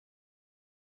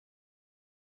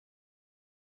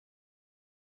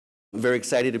I'm very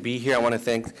excited to be here. I want to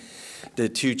thank the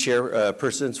two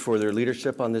chairpersons for their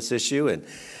leadership on this issue,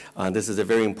 and this is a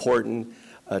very important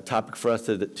topic for us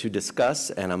to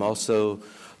discuss, and I'm also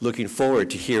looking forward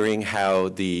to hearing how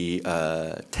the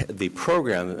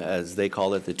program, as they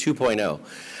call it, the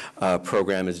 2.0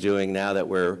 program is doing now that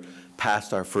we're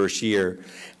past our first year.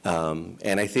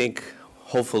 And I think,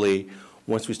 hopefully,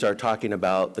 once we start talking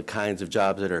about the kinds of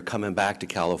jobs that are coming back to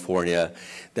California,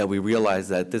 that we realize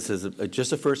that this is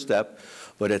just a first step,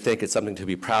 but I think it's something to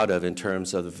be proud of in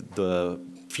terms of the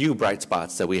few bright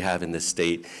spots that we have in this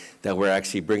state, that we're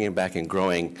actually bringing back and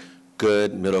growing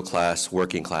good middle-class,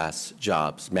 working-class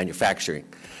jobs, manufacturing,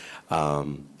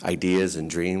 ideas and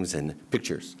dreams and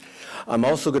pictures. I'm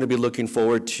also going to be looking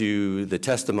forward to the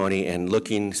testimony and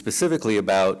looking specifically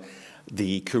about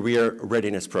the career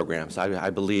readiness programs. I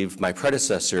believe my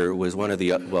predecessor was one of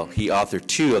the, well, he authored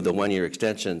 2 of the one-year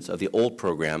extensions of the old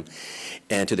program.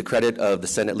 And to the credit of the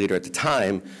Senate leader at the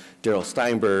time, Darrell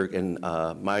Steinberg, and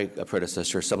my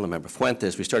predecessor, Assemblymember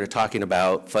Fuentes, we started talking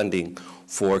about funding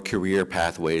for career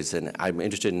pathways. And I'm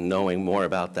interested in knowing more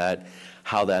about that,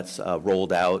 how that's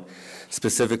rolled out,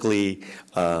 specifically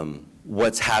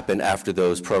what's happened after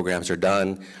those programs are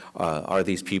done. Are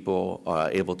these people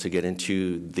able to get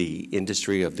into the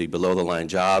industry of the below-the-line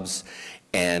jobs?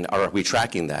 And are we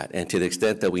tracking that? And to the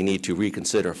extent that we need to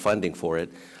reconsider funding for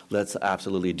it, let's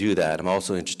absolutely do that. I'm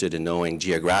also interested in knowing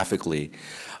geographically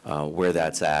where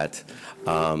that's at.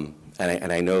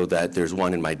 And I know that there's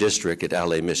one in my district at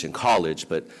LA Mission College,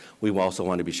 but we also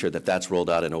want to be sure that that's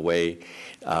rolled out in a way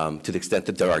to the extent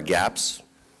that there are gaps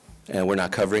and we're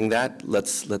not covering that,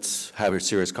 let's have a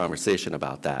serious conversation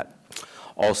about that.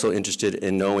 Also interested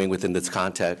in knowing within this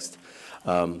context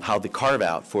how the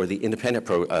carve-out for the independent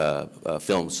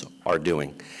films are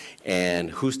doing and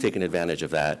who's taking advantage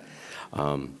of that.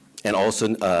 And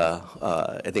also,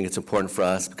 I think it's important for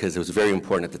us, because it was very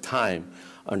important at the time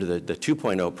under the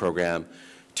 2.0 program,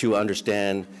 to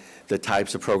understand the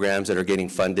types of programs that are getting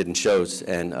funded in shows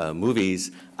and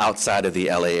movies outside of the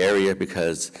LA area,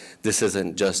 because this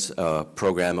isn't just a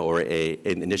program or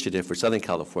an initiative for Southern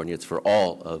California, it's for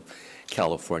all of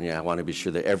California. I want to be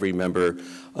sure that every member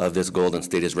of this Golden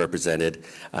State is represented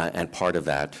and part of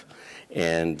that.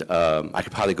 And I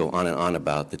could probably go on and on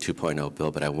about the 2.0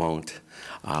 bill, but I won't.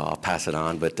 I'll pass it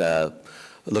on. But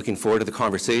looking forward to the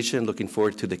conversation, looking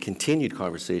forward to the continued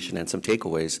conversation and some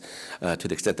takeaways to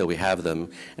the extent that we have them,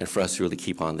 and for us to really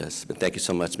keep on this. But thank you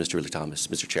so much, Mr. Ridley-Thomas,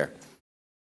 Mr. Chair.